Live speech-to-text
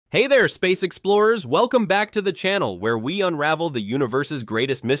Hey there, space explorers! Welcome back to the channel where we unravel the universe's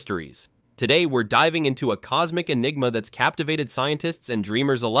greatest mysteries. Today we're diving into a cosmic enigma that's captivated scientists and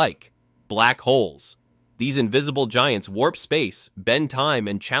dreamers alike: black holes. These invisible giants warp space, bend time,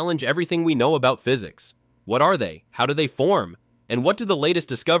 and challenge everything we know about physics. What are they? How do they form? And what do the latest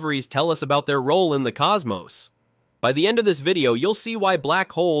discoveries tell us about their role in the cosmos? By the end of this video, you'll see why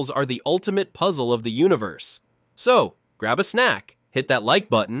black holes are the ultimate puzzle of the universe. So, grab a snack, hit that like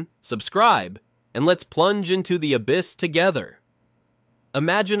button, subscribe, and let's plunge into the abyss together.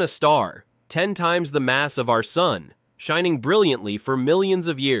 Imagine a star, 10 times the mass of our sun, shining brilliantly for millions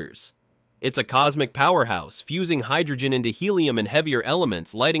of years. It's a cosmic powerhouse, fusing hydrogen into helium and heavier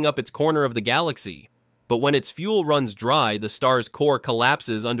elements, lighting up its corner of the galaxy. But when its fuel runs dry, the star's core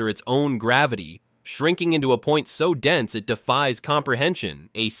collapses under its own gravity, shrinking into a point so dense it defies comprehension,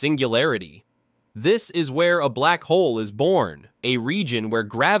 a singularity. This is where a black hole is born, a region where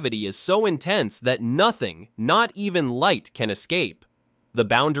gravity is so intense that nothing, not even light, can escape. The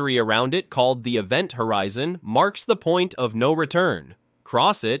boundary around it, called the event horizon, marks the point of no return.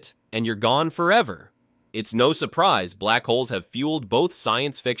 Cross it, and you're gone forever. It's no surprise black holes have fueled both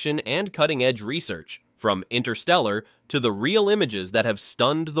science fiction and cutting-edge research, from Interstellar to the real images that have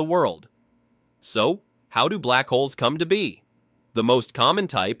stunned the world. So, how do black holes come to be? The most common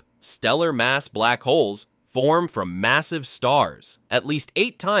type, stellar mass black holes, form from massive stars, at least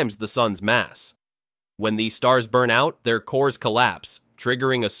 8 times the sun's mass. When these stars burn out, their cores collapse,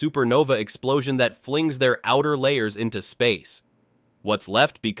 triggering a supernova explosion that flings their outer layers into space. What's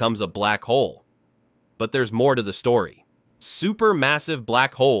left becomes a black hole. But there's more to the story. Supermassive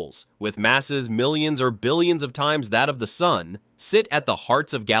black holes, with masses millions or billions of times that of the sun, sit at the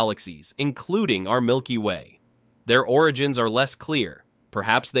hearts of galaxies, including our Milky Way. Their origins are less clear.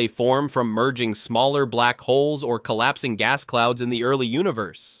 Perhaps they form from merging smaller black holes or collapsing gas clouds in the early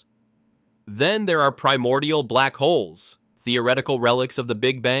universe. Then there are primordial black holes, theoretical relics of the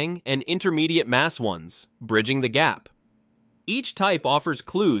Big Bang, and intermediate mass ones, bridging the gap. Each type offers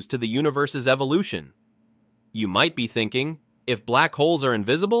clues to the universe's evolution. You might be thinking, if black holes are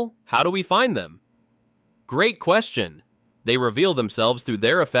invisible, how do we find them? Great question. They reveal themselves through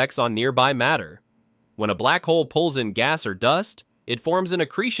their effects on nearby matter. When a black hole pulls in gas or dust, it forms an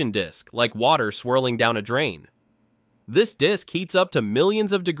accretion disk, like water swirling down a drain. This disk heats up to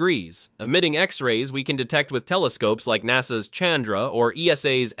millions of degrees, emitting X-rays we can detect with telescopes like NASA's Chandra or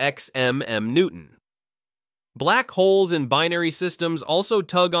ESA's XMM Newton. Black holes in binary systems also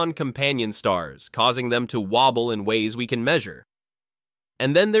tug on companion stars, causing them to wobble in ways we can measure.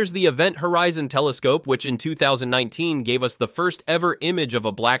 And then there's the Event Horizon Telescope, which in 2019 gave us the first ever image of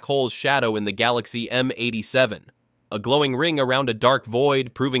a black hole's shadow in the galaxy M87, a glowing ring around a dark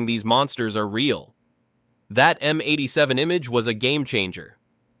void, proving these monsters are real. That M87 image was a game changer.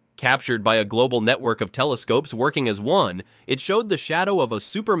 Captured by a global network of telescopes working as one, it showed the shadow of a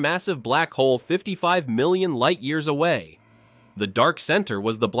supermassive black hole 55 million light-years away. The dark center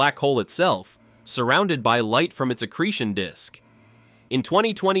was the black hole itself, surrounded by light from its accretion disk. In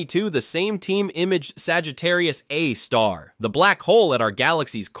 2022, the same team imaged Sagittarius A star, the black hole at our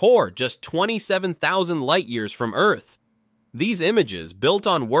galaxy's core, just 27,000 light-years from Earth. These images, built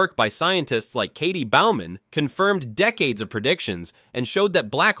on work by scientists like Katie Bauman, confirmed decades of predictions and showed that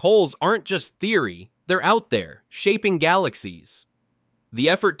black holes aren't just theory, they're out there, shaping galaxies. The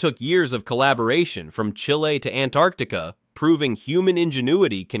effort took years of collaboration from Chile to Antarctica, proving human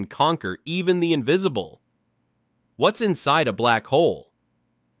ingenuity can conquer even the invisible. What's inside a black hole?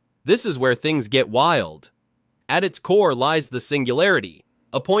 This is where things get wild. At its core lies the singularity,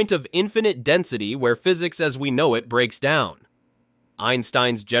 a point of infinite density where physics as we know it breaks down.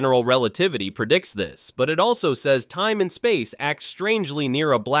 Einstein's general relativity predicts this, but it also says time and space act strangely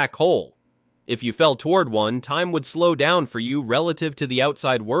near a black hole. If you fell toward one, time would slow down for you relative to the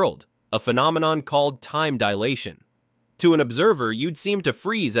outside world, a phenomenon called time dilation. To an observer, you'd seem to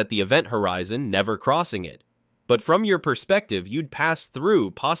freeze at the event horizon, never crossing it. But from your perspective, you'd pass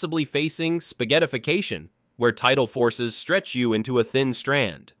through, possibly facing spaghettification, where tidal forces stretch you into a thin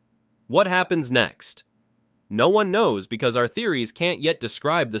strand. What happens next? No one knows because our theories can't yet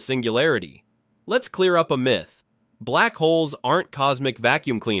describe the singularity. Let's clear up a myth. Black holes aren't cosmic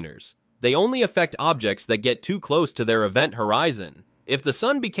vacuum cleaners. They only affect objects that get too close to their event horizon. If the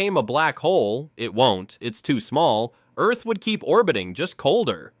sun became a black hole, it won't, it's too small, Earth would keep orbiting, just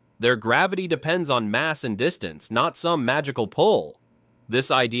colder. Their gravity depends on mass and distance, not some magical pull. This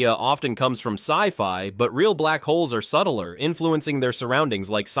idea often comes from sci-fi, but real black holes are subtler, influencing their surroundings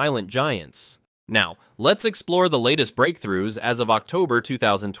like silent giants. Now, let's explore the latest breakthroughs as of October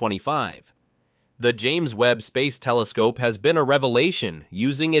 2025. The James Webb Space Telescope has been a revelation,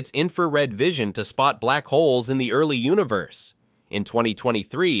 using its infrared vision to spot black holes in the early universe. In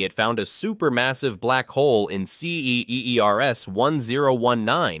 2023, it found a supermassive black hole in CEERS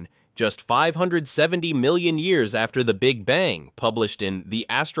 1019, just 570 million years after the Big Bang, published in the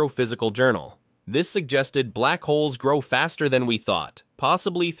Astrophysical Journal. This suggested black holes grow faster than we thought,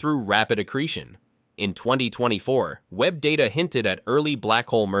 possibly through rapid accretion. In 2024, Webb data hinted at early black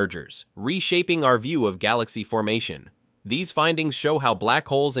hole mergers, reshaping our view of galaxy formation. These findings show how black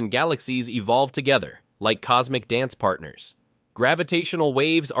holes and galaxies evolve together, like cosmic dance partners. Gravitational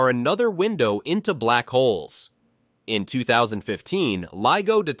waves are another window into black holes. In 2015,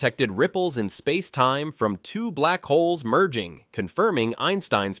 LIGO detected ripples in space-time from two black holes merging, confirming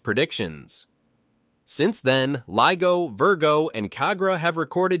Einstein's predictions. Since then, LIGO, Virgo, and Cagra have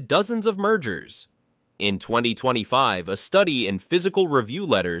recorded dozens of mergers. In 2025, a study in Physical Review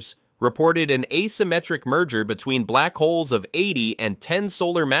Letters reported an asymmetric merger between black holes of 80 and 10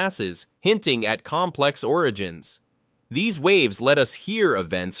 solar masses, hinting at complex origins. These waves let us hear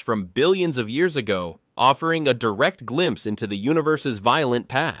events from billions of years ago, offering a direct glimpse into the universe's violent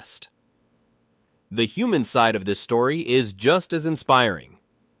past. The human side of this story is just as inspiring.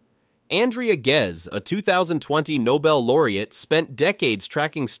 Andrea Ghez, a 2020 Nobel laureate, spent decades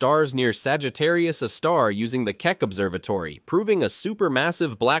tracking stars near Sagittarius, a star, using the Keck Observatory, proving a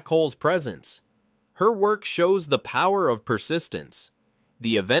supermassive black hole's presence. Her work shows the power of persistence.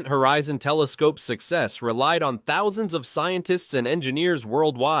 The Event Horizon Telescope's success relied on thousands of scientists and engineers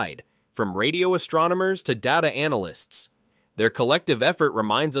worldwide, from radio astronomers to data analysts. Their collective effort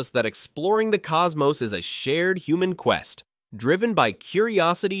reminds us that exploring the cosmos is a shared human quest, driven by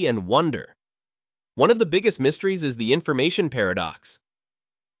curiosity and wonder. One of the biggest mysteries is the information paradox.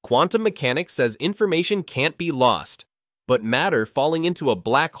 Quantum mechanics says information can't be lost, but matter falling into a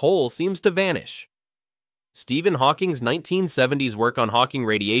black hole seems to vanish. Stephen Hawking's 1970s work on Hawking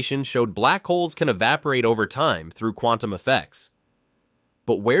radiation showed black holes can evaporate over time through quantum effects.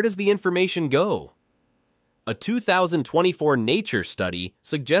 But where does the information go? A 2024 Nature study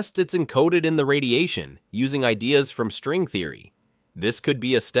suggests it's encoded in the radiation, using ideas from string theory. This could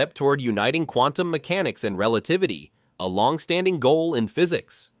be a step toward uniting quantum mechanics and relativity, a long-standing goal in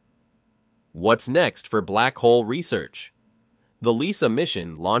physics. What's next for black hole research? The LISA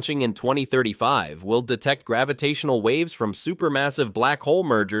mission, launching in 2035, will detect gravitational waves from supermassive black hole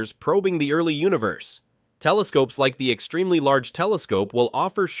mergers probing the early universe. Telescopes like the Extremely Large Telescope will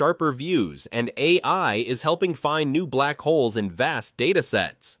offer sharper views, and AI is helping find new black holes in vast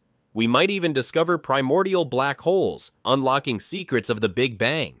datasets. We might even discover primordial black holes, unlocking secrets of the Big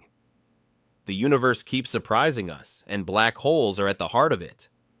Bang. The universe keeps surprising us, and black holes are at the heart of it.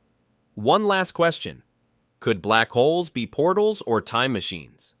 One last question. Could black holes be portals or time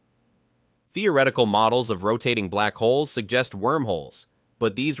machines? Theoretical models of rotating black holes suggest wormholes,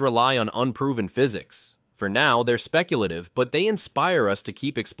 but these rely on unproven physics. For now, they're speculative, but they inspire us to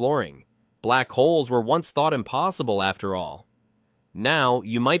keep exploring. Black holes were once thought impossible, after all. Now,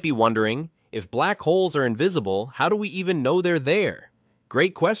 you might be wondering, if black holes are invisible, how do we even know they're there?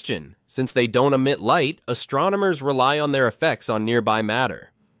 Great question. Since they don't emit light, astronomers rely on their effects on nearby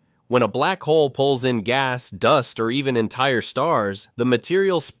matter. When a black hole pulls in gas, dust, or even entire stars, the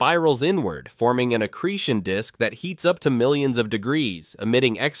material spirals inward, forming an accretion disk that heats up to millions of degrees,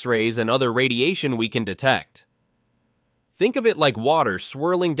 emitting X-rays and other radiation we can detect. Think of it like water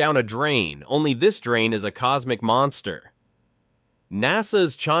swirling down a drain, only this drain is a cosmic monster.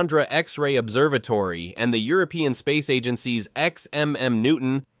 NASA's Chandra X-ray Observatory and the European Space Agency's XMM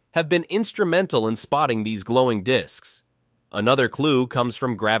Newton have been instrumental in spotting these glowing disks. Another clue comes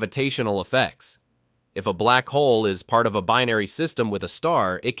from gravitational effects. If a black hole is part of a binary system with a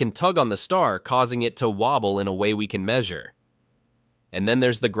star, it can tug on the star, causing it to wobble in a way we can measure. And then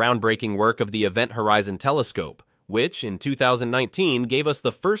there's the groundbreaking work of the Event Horizon Telescope, which, in 2019, gave us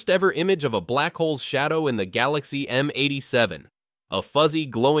the first ever image of a black hole's shadow in the galaxy M87, a fuzzy,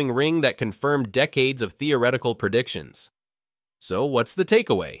 glowing ring that confirmed decades of theoretical predictions. So what's the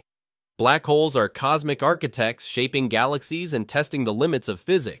takeaway? Black holes are cosmic architects shaping galaxies and testing the limits of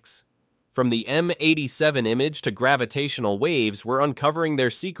physics. From the M87 image to gravitational waves, we're uncovering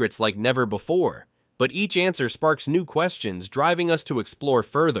their secrets like never before. But each answer sparks new questions, driving us to explore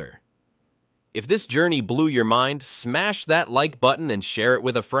further. If this journey blew your mind, smash that like button and share it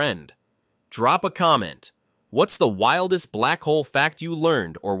with a friend. Drop a comment. What's the wildest black hole fact you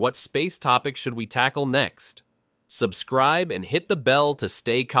learned, or what space topic should we tackle next? Subscribe and hit the bell to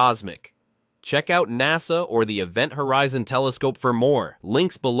stay cosmic. Check out NASA or the Event Horizon Telescope for more.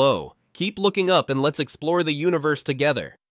 Links below. Keep looking up and let's explore the universe together.